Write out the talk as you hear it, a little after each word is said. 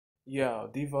Yo,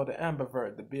 Devo the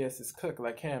Ambivert, the BS is cooked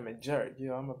like ham and jerk.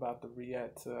 Yo, I'm about to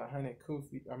react to 100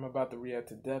 Kufi. I'm about to react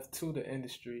to Death to the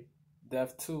Industry.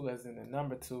 Death 2 as in the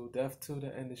number 2, Death to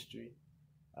the Industry.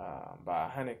 By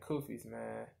 100 Kufis,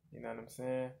 man. You know what I'm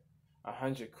saying?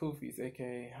 100 Kufis,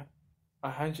 aka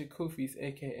 100 Kufis,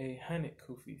 aka 100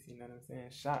 Kufis. You know what I'm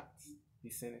saying? Shots.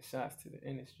 He's sending shots to the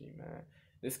industry, man.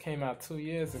 This came out 2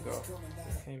 years ago.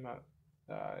 This came out.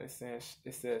 It says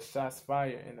shots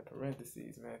fired in the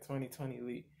parentheses, man. 2020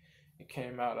 leak. It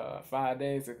came out 5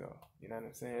 days ago. You know what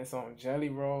I'm saying? It's on Jelly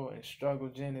Roll and Struggle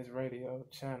Jennings radio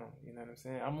channel. You know what I'm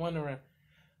saying?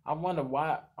 I wonder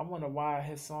why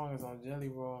his song is on Jelly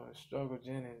Roll and Struggle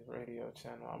Jennings radio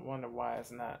channel. I wonder why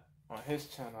it's not on his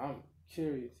channel. I'm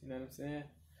curious. You know what I'm saying?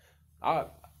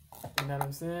 You know what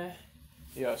I'm saying?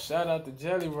 Yo, shout out to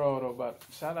Jelly Roll though, but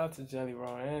shout out to Jelly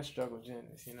Roll and Struggle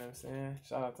Jennings, you know what I'm saying?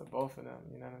 Shout out to both of them,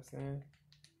 you know what I'm saying?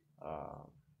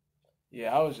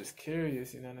 Yeah, I was just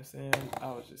curious, you know what I'm saying?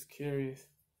 I was just curious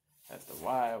as to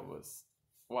why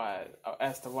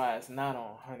it's not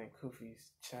on Honey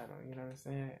Kufi's channel, you know what I'm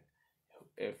saying?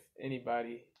 If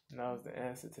anybody knows the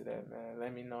answer to that, man,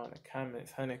 let me know in the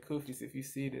comments. Honey Kufis, if you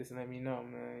see this, let me know,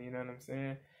 man, you know what I'm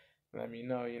saying? Let me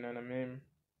know, you know what I mean?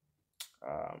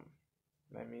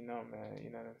 Let me know, man, you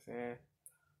know what I'm saying?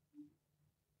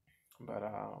 But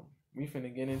we finna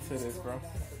get into this, bro.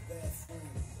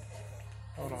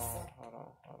 Hold on.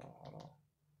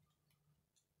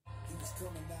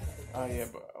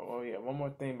 Oh yeah, one more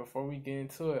thing before we get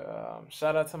into it.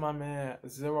 Shout out to my man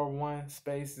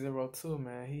 01space02,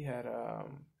 man.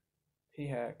 He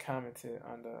had commented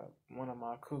under one of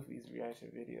my Kufis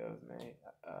reaction videos, man.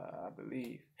 I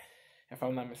believe, if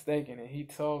I'm not mistaken, and he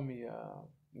told me,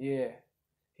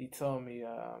 he told me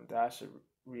that I should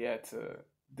react to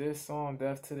this song,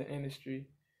 Death to the Industry,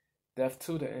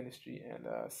 and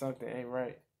Something Ain't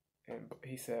Right. And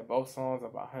he said both songs are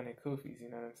by Honey Kufis, you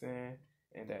know what I'm saying?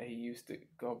 And that he used to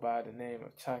go by the name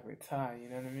of Chocolate Tie, you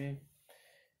know what I mean?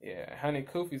 Yeah, Honey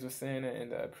Kufis was saying that in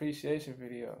the appreciation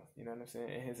video, you know what I'm saying?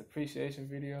 In his appreciation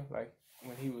video, like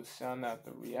when he was shouting out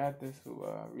the reactors who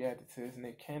reacted to his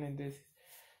Nick Cannon disc,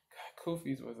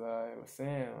 Kufis was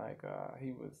saying like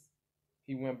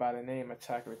he went by the name of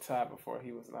Chocolate Tie before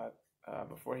he was locked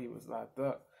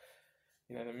up.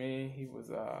 You know what I mean? He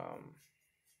was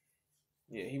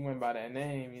he went by that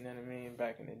name, you know what I mean,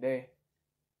 back in the day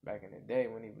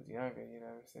when he was younger, you know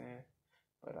what I'm saying?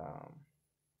 But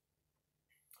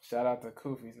shout out to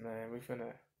Kufis, man. We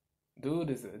finna dude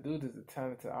is a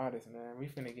talented artist, man. We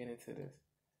finna get into this.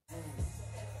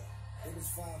 It was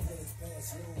 5 minutes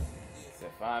past noon. It's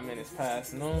at 5 minutes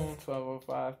past noon,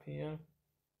 12:05 p.m.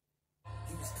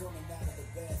 He was coming out of the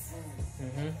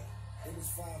bathroom. It was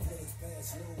 5 minutes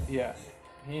past noon. Yeah.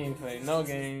 He ain't played no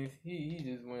games. He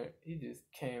just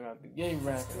came out the gate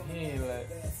rapping.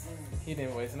 He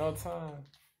didn't waste no time.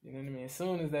 You know what I mean? As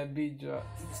soon as that beat dropped,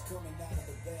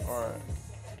 or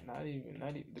not even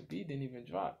the beat didn't even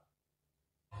drop.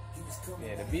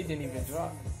 Yeah, the beat didn't even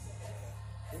drop.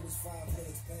 It was 5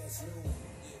 minutes past noon.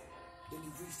 Then he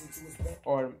reached into his back.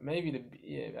 Or maybe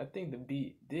I think the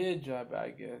beat did drop, but I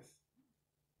guess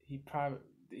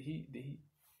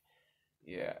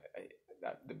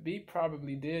the beat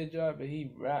probably did drop, but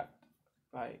he rapped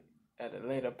like at a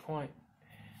later point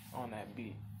on that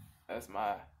beat. That's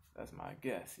my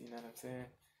guess, you know what I'm saying?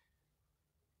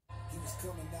 He was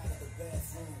coming out of the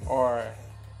bathroom. Or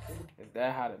is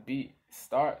that how the beat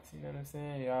starts, you know what I'm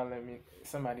saying?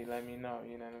 Somebody let me know,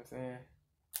 you know what I'm saying?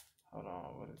 Hold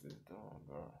on, what is this doing,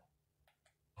 bro?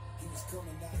 He was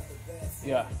coming out of the bathroom.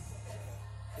 Yeah.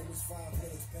 It was 5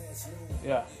 minutes past noon.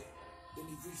 Yeah. Then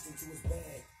he reached into his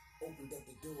bag, opened up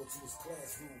the door to his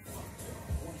classroom.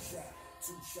 1 shot,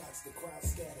 2 shots, the crowd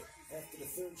scattered. After the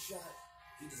 3rd shot,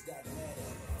 he just got madder.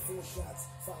 4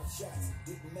 shots, 5 shots,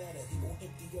 didn't matter. He gon'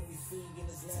 empty everything in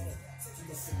his ladder. He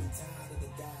was sick and tired of the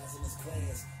guys in his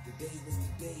class. The day was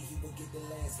the day he would get the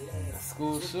last laugh.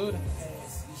 School shooting.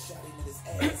 He shot him in his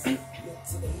ass.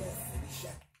 Looked to the left and he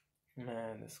shot.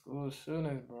 Man, the school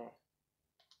shootings, bro.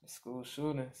 The school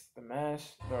shootings, the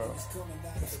mash, bro.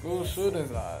 The school shootings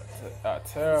are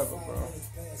terrible, bro.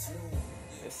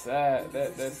 It's sad.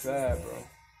 That's sad, bro.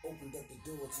 Opened up the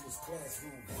door to his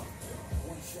classroom.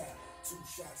 1 shot, 2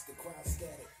 shots, the crowd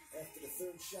scattered. After the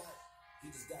 3rd shot, he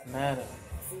just got madder.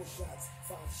 4 shots,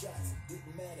 5 shots,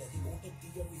 didn't matter. He gon' empty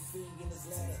everything in his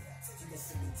ladder. He was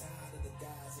sick and tired of the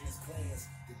guys in his class.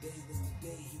 The day was the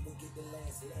day he would get the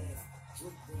last laugh.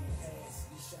 Drake ran past,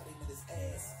 he shot him in his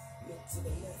ass. Look to the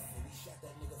left and he shot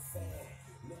that nigga fast.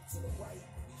 Look to the right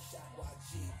and he shot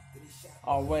YG. Then he shot.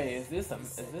 Oh wait, is this a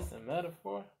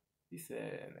metaphor? He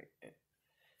said,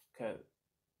 cause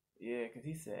Yeah, cause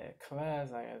he said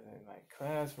class, like as in like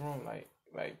classroom, like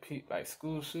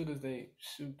school shooters, they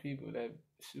shoot people that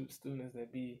shoot students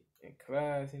that be in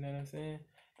class. You know what I'm saying?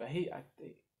 But I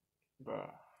think, bro,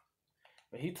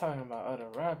 but he talking about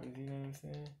other rappers. You know what I'm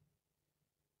saying?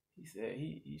 He said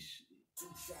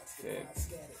said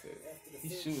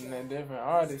he's shooting at different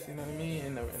artists. You know what I mean?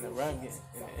 In the rap game,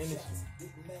 in the industry.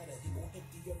 Didn't matter, he gon'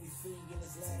 empty everything in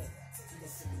his ladder. He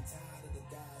was sick and tired of the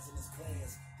guys in his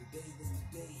class. The day was the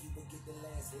day he would get the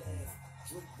last laugh.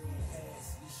 Drake ran past,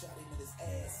 he shot him in his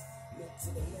ass. Look to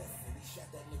the left, and he shot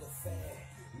that nigga Fab.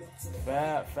 Look to the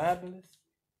Fabulous?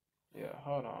 Yeah,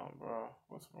 hold on, bro.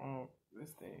 What's wrong?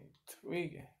 This thing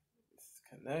tweaking. This is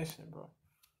connection, bro.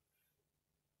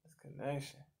 This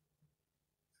connection.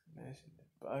 This connection is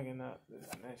bugging up. This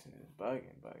connection is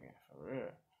bugging for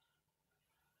real.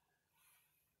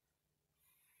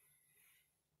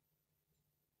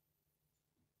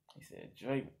 He said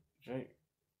Drake. He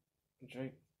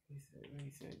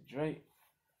said Drake.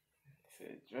 He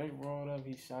said Drake rolled up.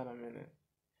 He shot him in it.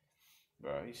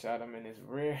 Bro, he shot him in his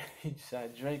rear. He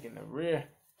shot Drake in the rear.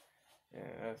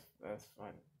 Yeah, that's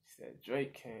funny. He said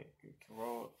Drake came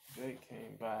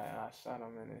by and I shot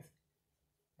him in his.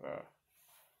 Bro.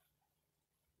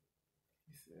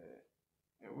 He said,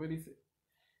 and what he said?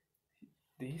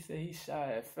 Did he say he shot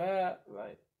at Fab?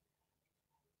 Like,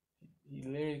 he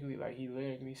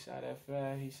lyrically shot at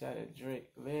Fab. He shot at Drake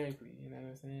lyrically. You know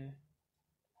what I'm saying?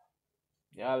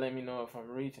 Y'all let me know if I'm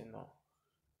reaching though.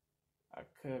 I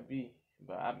could be,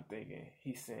 but I'm thinking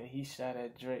he's saying he shot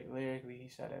at Drake lyrically. He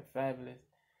shot at Fabulous.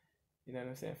 You know what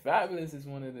I'm saying? Fabulous is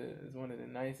one of the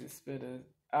nicest spitters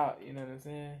out. You know what I'm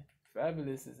saying?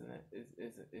 Fabulous is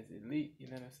elite. You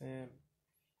know what I'm saying?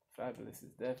 Fabulous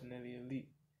is definitely elite.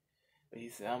 But he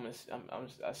said I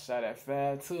shot at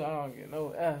Fab too. I don't get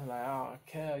no F. Like I don't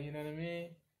care. You know what I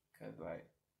mean? Cause like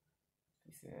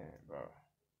he said, bro,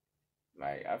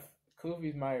 like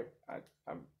Kufis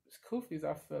Kufis.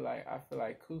 I feel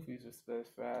like Kufis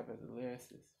respects Fab as a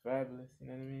lyricist. Fabulous. You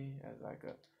know what I mean?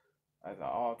 As an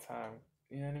all-time,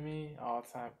 you know what I mean?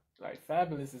 All-time, like,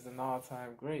 Fabulous is an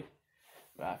all-time great.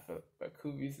 But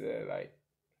Kufis said, like,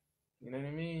 you know what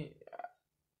I mean?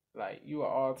 Like, you are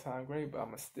all-time great, but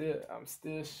I'm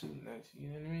still shooting at you. You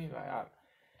know what I mean? Like,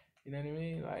 you know what I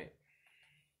mean? Like,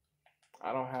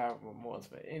 I don't have remorse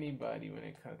for anybody when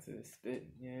it comes to the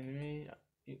spitting. You know what I mean?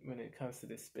 When it comes to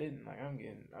the spitting, like, I'm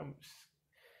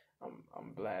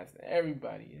blasting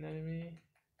everybody. You know what I mean?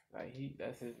 Like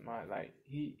that's his mind. Like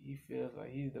he feels like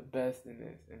he's the best in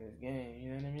this game.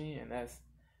 You know what I mean? And that's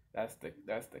the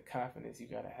confidence you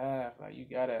gotta have. Like you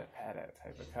gotta have that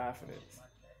type of confidence.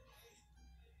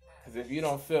 Cause if you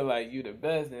don't feel like you the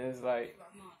best, then it's like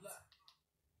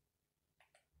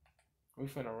we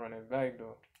finna run it back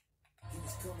though. He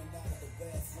was coming out of the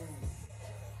bathroom.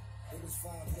 It was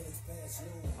 5 minutes past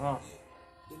noon. Then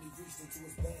he reached into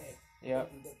his bag. Yep.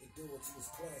 Opened up the door to his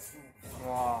classroom.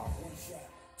 Wow. 1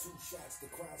 shot. 2 shots, the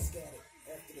crowd scattered.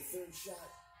 After the 3rd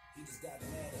shot, he just got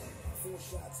madder. 4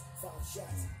 shots, 5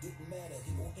 shots, didn't matter.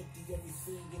 He gon' empty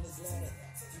everything in his ladder.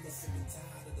 He was sick and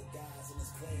tired of the guys in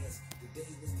his class. The day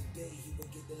was the day he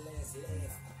would get the last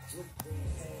laugh. Drake ran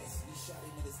past, he shot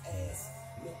him in his ass.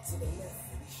 Look to the left,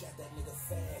 and he shot that nigga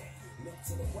Fab. Look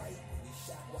to the right, and he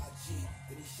shot YG.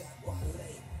 Then he shot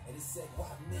Wale, and he said,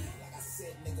 why me? Like I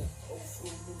said, nigga, old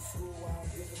school, new school, I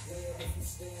don't give a damn. If you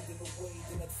stand in the way,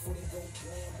 then that footy gon'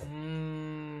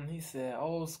 blam. He said,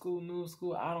 old school, new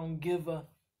school, I don't give a...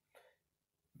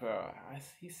 Bro,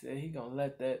 he said he gonna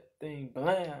let that thing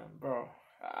blam, bro.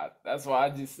 That's why I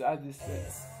just said,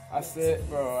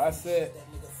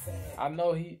 I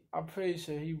know I'm pretty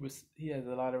sure he has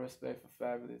a lot of respect for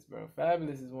Fabulous, bro.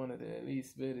 Fabulous is one of the elite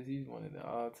spitters. He's one of the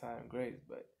all-time greats,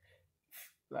 but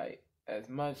like as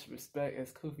much respect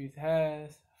as Kufis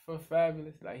has for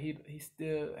Fabulous, like he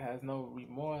still has no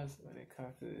remorse when it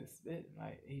comes to this spit.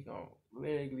 Like he gonna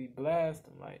lyrically blast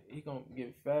him. Like he gonna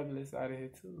get Fabulous out of here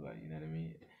too. Like you know what I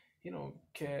mean? He don't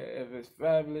care if it's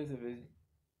Fabulous, if it's,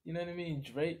 you know what I mean?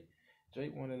 Drake,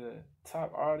 one of the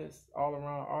top artists, all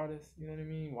around artists, you know what I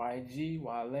mean? YG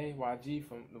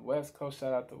from the West Coast,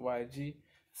 shout out to YG,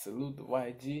 salute to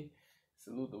YG,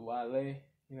 salute to Wale,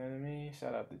 you know what I mean?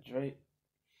 Shout out to Drake,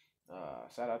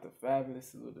 shout out to Fabulous,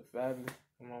 salute to Fabulous,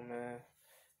 come on man,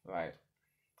 like,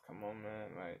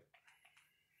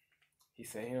 he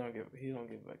said he don't give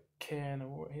a care in the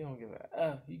world, he don't give a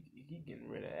F, he getting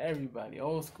rid of everybody,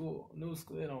 old school, new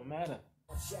school, it don't matter.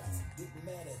 Shots didn't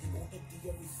matter. He gon' empty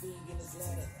everything in his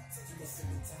ladder. He was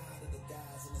sick and tired of the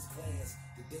guys in his class.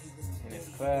 The day was the in his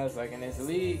class, like in his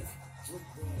league. He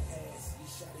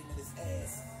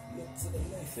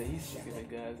said he's sick of the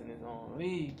guys in his own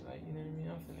league. Like, you know what I mean?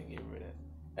 I'm finna get rid of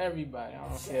everybody. I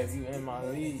don't care if you in my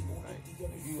league. Like,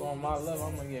 if you on my level,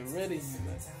 I'm gonna get rid of you.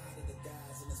 Like,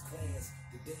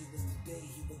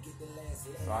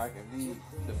 so I can be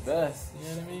the best. You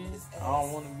know what I mean? I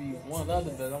don't want to be one of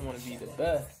the best. I want to be the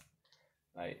best.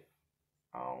 Like,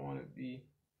 I don't want to be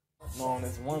known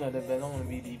as one of the best. I want to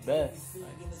be the best.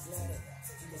 Like,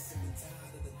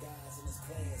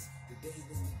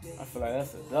 I feel like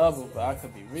that's a double, but I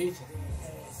could be reaching.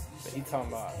 But he talking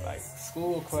about like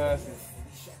school classes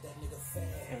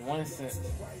in one sense.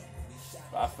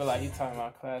 But I feel like he talking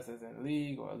about classes in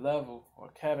league or level or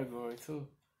category too.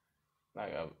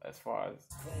 Like as far as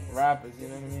rappers, you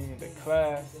know what I mean? The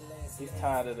class, he's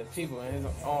tired of the people in his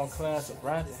own class of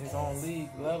rapping, his own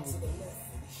league level,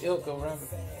 ilk of rapping.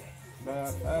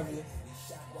 Bad, fabulous.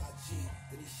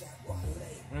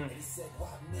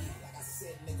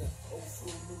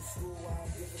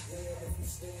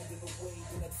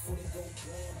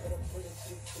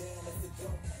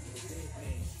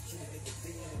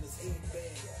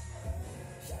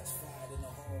 Shots fired in the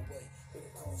hallway,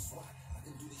 better call SWAT. I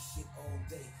can do this shit all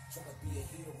day. Try to be a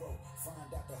hero,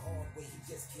 find out the hard way. He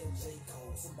just killed J.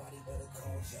 Cole. Somebody better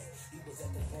call Jay. He was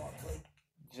at the bar play.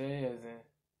 Jay as in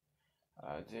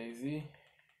Jay-Z.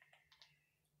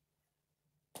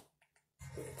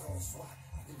 Better call SWAT.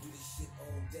 I can do this shit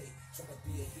all day. Try to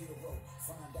be a hero,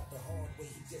 find out the hard way.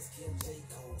 He just killed J.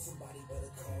 Cole. Somebody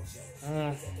better call Jay. He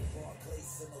was at the bar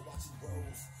place and watching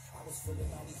Rose. I was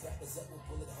filling all these rappers up with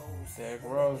bullet holes. Derrick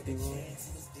Rose,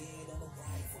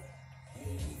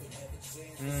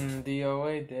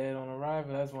 DOA, Dead on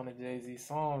Arrival. That's one of Jay-Z's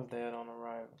songs, Dead on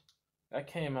Arrival. That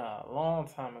came out a long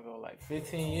time ago, like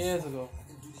 15 years ago.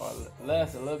 Or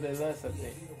less, a little bit less, I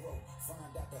think.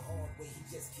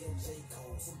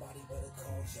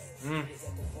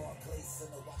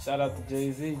 Shout out to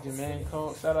Jay-Z, Jermaine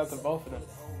Cole. Shout out to both of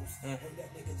them.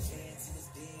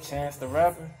 Chance the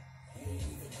Rapper.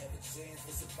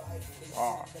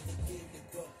 Oh.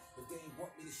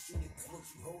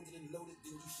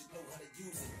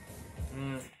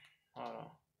 Hold on.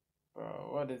 Bro,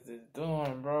 what is this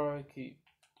doing, bro? It keep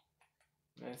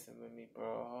messing with me,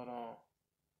 bro. Hold on.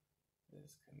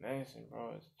 This connection,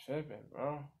 bro, is tripping,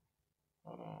 bro.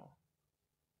 Hold on.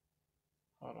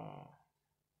 Hold on.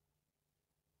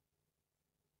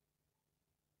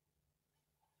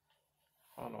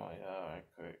 Hold on, y'all, right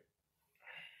quick.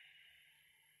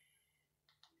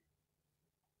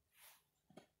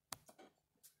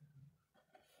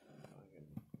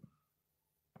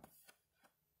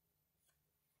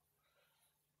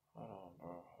 Hold on, bro.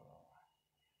 Hold on.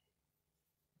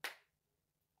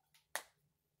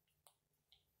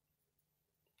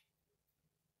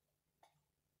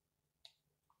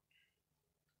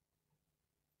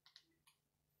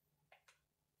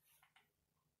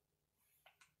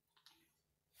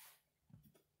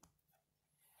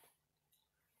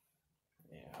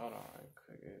 Yeah, hold on, right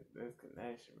quick. This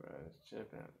connection, bro, is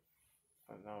tripping.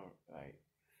 I know, like,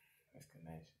 this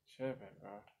connection tripping,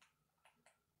 bro.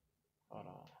 Hold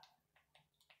on.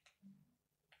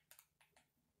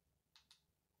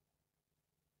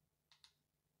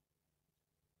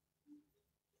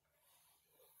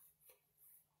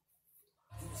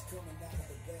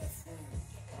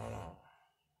 Hold on.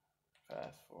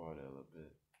 Fast forward a little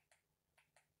bit.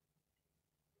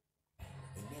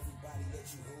 And everybody let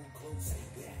you hold close.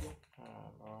 Hold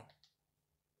on, bro.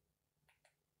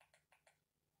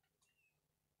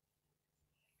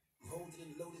 Hold it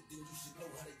and load it, then you should know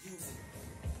how to use it.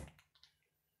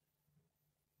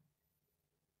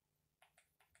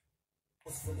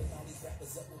 Was filling all these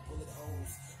rappers up with bullet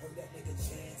holes. Heard that nigga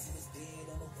Chance, he was dead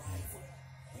on arrival.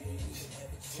 You ain't even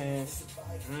have a chance to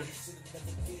survive. Should've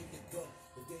never gave the gun.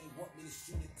 If they ain't want me to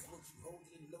shoot it, once you hold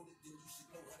it and load it, then you should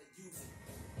know how to use it.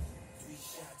 3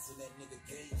 shots in that nigga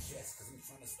game chest, cause I'm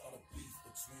trying to start a beef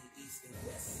between East and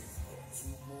West.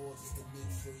 2 more just to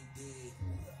make sure he did.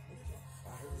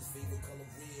 I heard his favorite color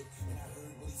red, and I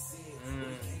heard what he said. When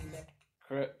he came back.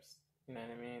 Crips, you know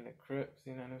what I mean? The Crips,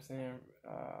 you know what I'm saying?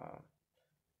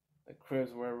 The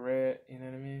Crips wear red, you know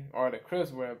what I mean? Or the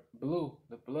Crips wear blue.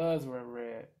 The Bloods wear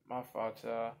red. My fault,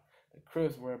 y'all. The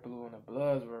Crips wear blue and the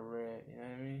Bloods wear red, you know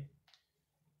what I mean?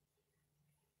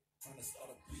 Trying to start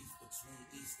a beef between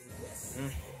East and West.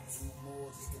 2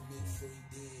 more just to make sure he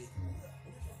did.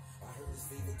 I heard his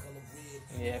favorite color red.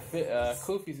 Yeah,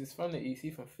 Kufis is from the East. He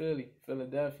from Philly,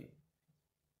 Philadelphia.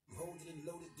 Hold it and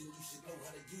load it, then you should know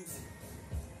how to use it.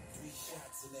 3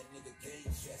 shots in that nigga game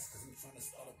chest, cause I'm trying to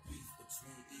start a beef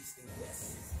between East and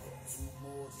West. 2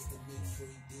 more just to make sure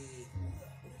he did.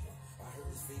 I I heard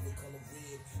his favorite color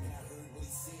red, and I heard what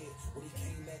he said when he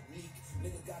came that Meek.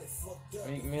 Nigga got it fucked up.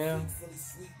 Meek Mill. Philly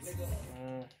sweet nigga.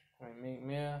 Meek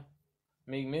Mill.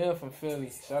 Meek Mill from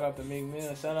Philly. Shout out to Meek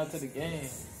Mill. Shout out to the game.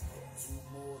 Two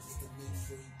more just to make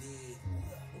sure he did.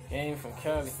 Game from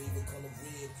Cali. Favorite color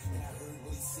red, and I heard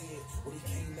what he said when he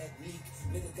came that Meek.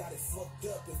 Nigga got it fucked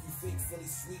up if you fake Philly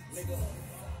sweet nigga.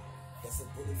 That's a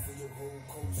bullet for your whole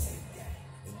coast.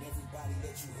 And everybody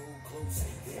let you hold close.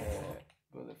 Yeah,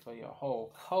 bullet for your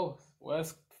whole coast.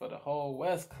 West for the whole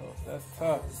West Coast. That's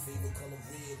tough.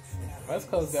 West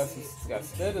Coast got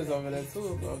spitters over there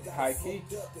too, bro. High key.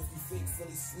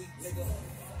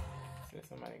 Said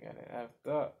somebody got it effed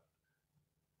up.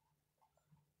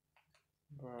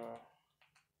 Bro.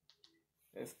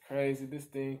 It's crazy. This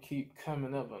thing keep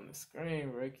coming up on the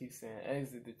screen, bro. It keeps saying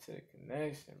exit the check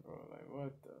connection, bro. Like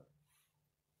what the?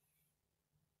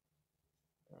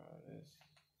 Bro, this.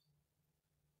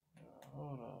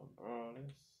 Hold on, bro.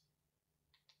 This.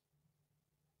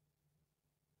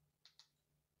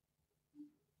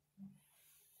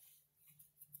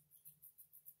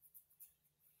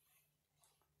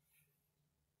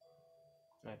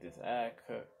 Like this ad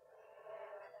cut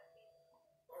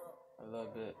a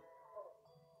little bit.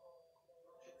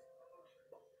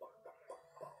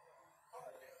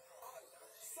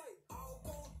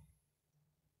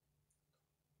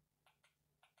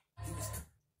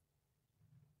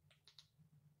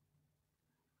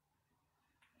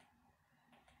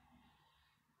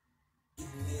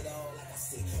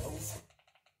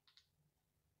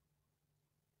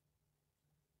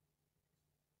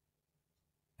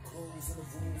 In a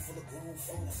room full of grown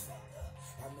folks.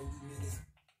 I know you niggas.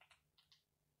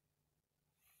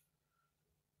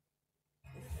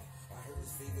 I heard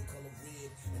his favorite color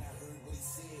red, and I heard what he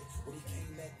said when he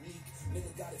came that Meek.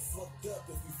 Nigga got it fucked up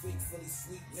if you fake Philly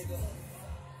sweet nigga.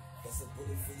 That's a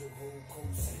bullet for your whole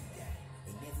coast.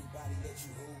 And everybody let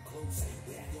you hold close.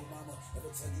 When your mama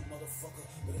ever tell you motherfucker,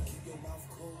 better keep your mouth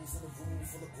closed in a room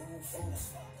full of grown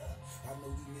folks. I know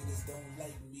you niggas don't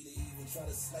like me. They even try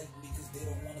to snipe me cause they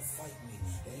don't want to fight me.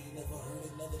 They ain't never heard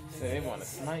another nigga. So they want to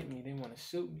snipe me. They want to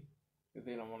shoot me. Cause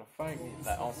they don't want to fight me.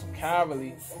 Like on some cowardly.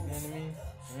 You know what I mean?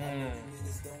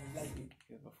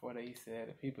 Cause before they used to have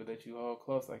the people that you hold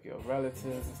close, like your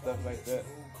relatives and stuff like that.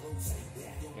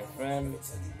 Your family.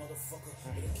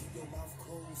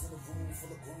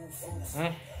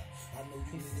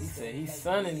 He said he's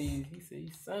sunning these. He said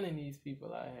he's sunning these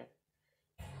people out here.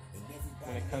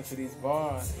 When it comes to these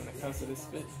bars, when it comes to this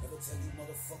spit.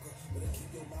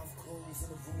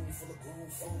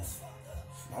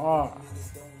 Bars.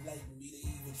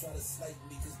 Try to slight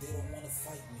me cause they don't wanna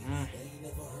fight me. They ain't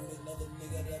never heard another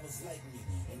nigga that was like me.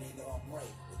 And they know I'm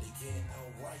right, but they can't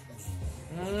outright me.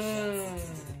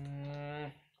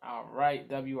 Outright,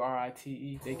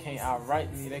 W-R-I-T-E. They can't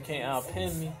outright me. They can't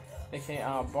outpin me. They can't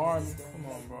outbar me. Come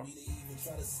on, bro.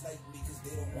 Try to slight me cause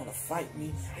they don't wanna fight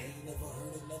me. They ain't never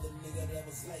heard another nigga that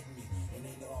was like me. And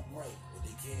they know I'm right, but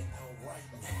they can't outright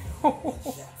me.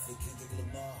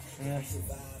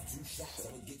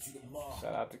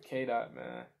 Shout out to K-Dot,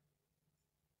 man.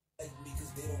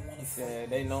 He said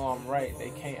they know I'm right.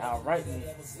 They can't outright me.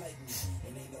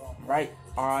 Right,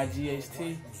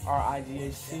 R-I-G-H-T,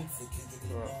 R-I-G-H-T.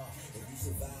 Bro.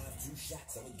 Two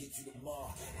shots, I'ma get you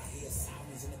tomorrow. I hear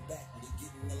sirens in the back, but they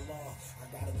getting the law. I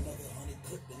got another 100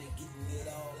 clip, and they getting it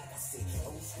all. Like I said,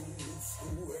 old school, new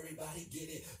school, everybody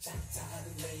get it. Shot tied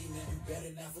the name, and you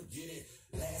better not forget it.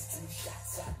 Last 2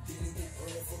 shots, I did it. They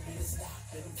praying for me to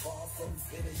stop, and I'm far from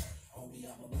finished. Homie,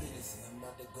 I'm a menace, and I'm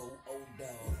about to go old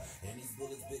dog. And these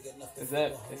bullets big enough to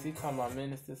is he talking about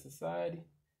menace to society?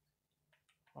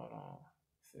 Hold on.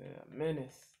 Said a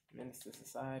menace to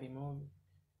society movie.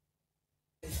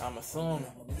 I'm assuming.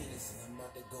 I'm a menace and I'm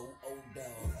about to go old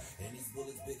dog. And these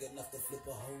bullets big enough to flip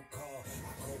a whole car.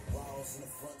 I caught balls in the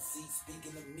front seat.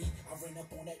 Speaking of me, I ran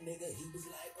up on that nigga. He was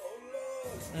like, oh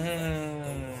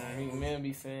Lord. Men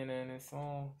be saying that in his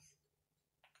songs.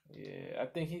 Yeah, I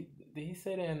think did he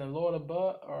say that in the Lord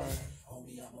Above or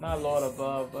not Lord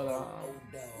Above, but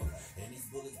and these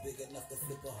bullets big enough to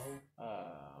flip a whole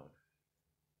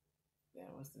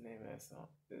what's the name of that song?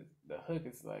 The hook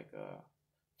is like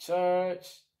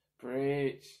church,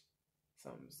 preach,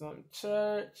 something,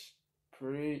 church,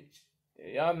 preach.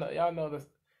 Yeah, y'all know this.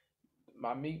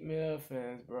 My Meek Mill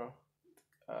fans, bro.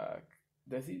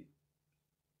 Does he?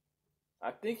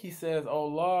 I think he says "Oh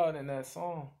Lord" in that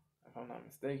song, if I'm not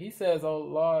mistaken. He says "Oh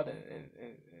Lord" and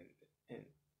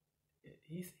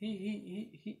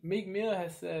he Meek Mill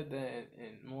has said that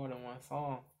in more than one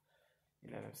song.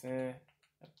 You know what I'm saying?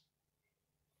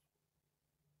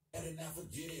 Better not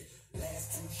forget it.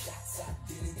 Last 2 shots I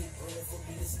did it. They praying for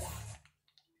me to stop.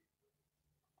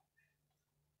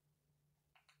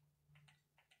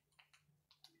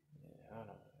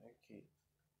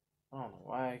 I don't know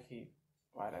why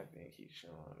that thing keeps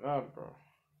showing up, bro.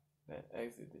 That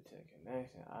exit to check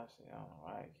connection. I don't know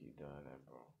why I keep doing that,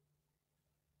 bro.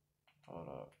 Hold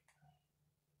up.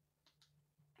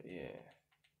 But yeah.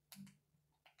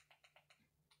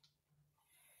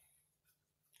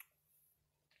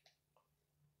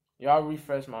 Y'all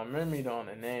refresh my memory on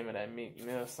the name of that Meek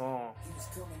Mill song.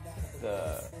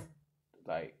 The,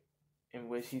 like, in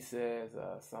which he says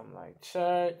something like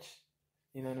church.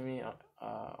 You know what I mean?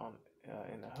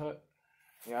 In the hook.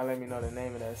 Y'all let me know the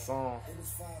name of that song.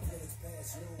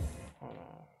 Hold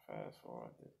on. Fast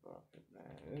forward this, bro. Man,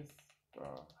 this,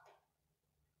 bro.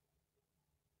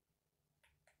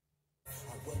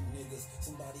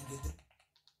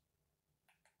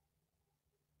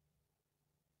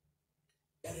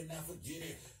 Better not forget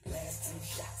it. Last 2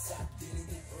 shots, I did it.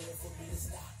 They praying for me to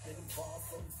stop, and I'm far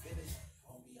from finished.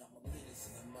 Homie, I'm a menace,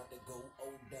 and I'm about to go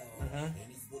old dog. And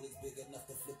these bullets big enough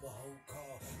to flip a whole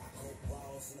car. I caught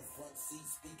balls in the front seat,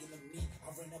 speaking to me.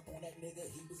 I ran up on that nigga,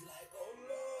 he was like, oh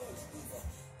Lord, either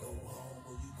go home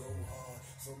or you go hard.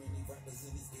 So many rappers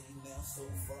in this game now, so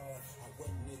far. I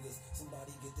wet niggas, somebody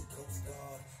get the Coast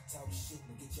Guard. Talk shit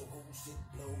and get your whole shit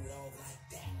blown off like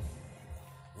that.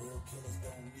 Real killers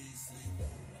don't need sleep.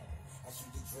 I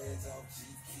shoot the dreads off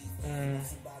Chief Keef.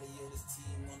 Somebody on this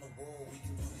team on the wall. We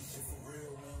can do this shit for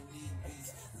real. We don't need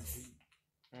peace. Retreat.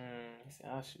 He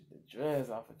said, I'll shoot the dreads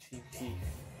off of Chief Keef.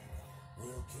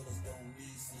 Real killers don't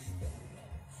need sleep.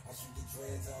 I shoot the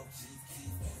dreads off Chief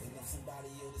Keef. And if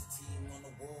somebody on this team on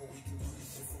the wall, we can do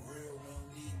this shit for real. We don't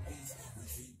need peace. We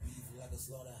treat beef like a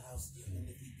slaughterhouse. And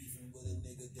if we beefing with a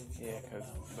nigga, then we call him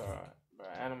out.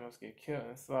 Animals get killed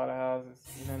in slaughterhouses,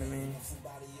 you know what I mean?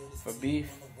 For beef,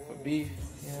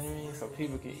 you know what I mean? So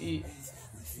people can eat,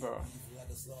 bro. I'm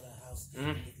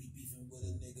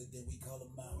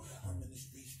in the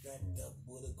street strapped up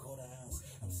with a quarter ounce.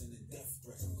 I'm sending death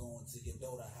threats. I'm going to your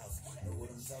daughter house. Know what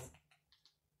I'm talking?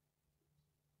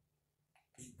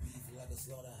 Beef like a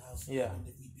slaughterhouse. Yeah. And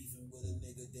if we beefing with a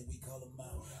nigga, then we call him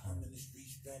out. I'm in the street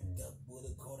strapped up with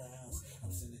a quarter ounce.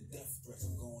 I'm sending death threats.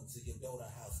 I'm going to your daughter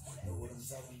house. Know what I'm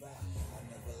talking about? I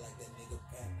never like that nigga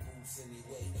Papoose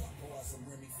anyway. Pour out some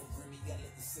Remy for Remy. Gotta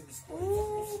let the semi spray.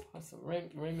 That's some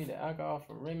Remy, the alcohol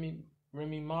from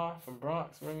Remy Ma from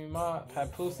Bronx. Remy Ma,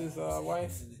 Papoose'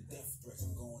 wife.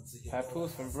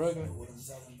 Papoose from Brooklyn.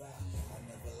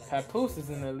 Papoose is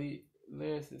an elite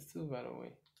lyricist too, by the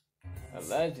way. A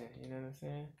legend, you know what I'm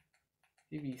saying?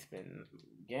 He be spitting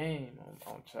game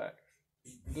on tracks.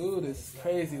 Dude is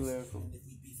crazy lyrical.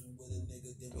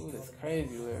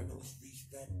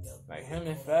 Like him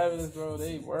and Fabulous, bro,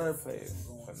 they wordplay is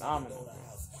phenomenal,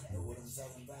 bro.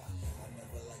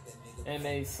 And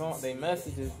they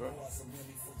messages, bro.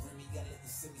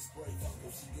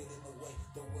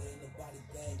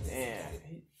 Damn,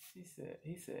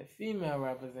 he said female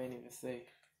rappers ain't even safe.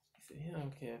 He said he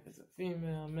don't care if it's a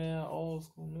female, male, old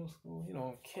school, new school. He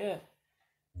don't care.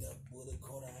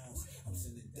 I'm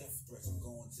sending death threats. I'm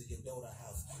going to your daughter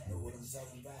house. Know what I'm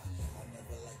talking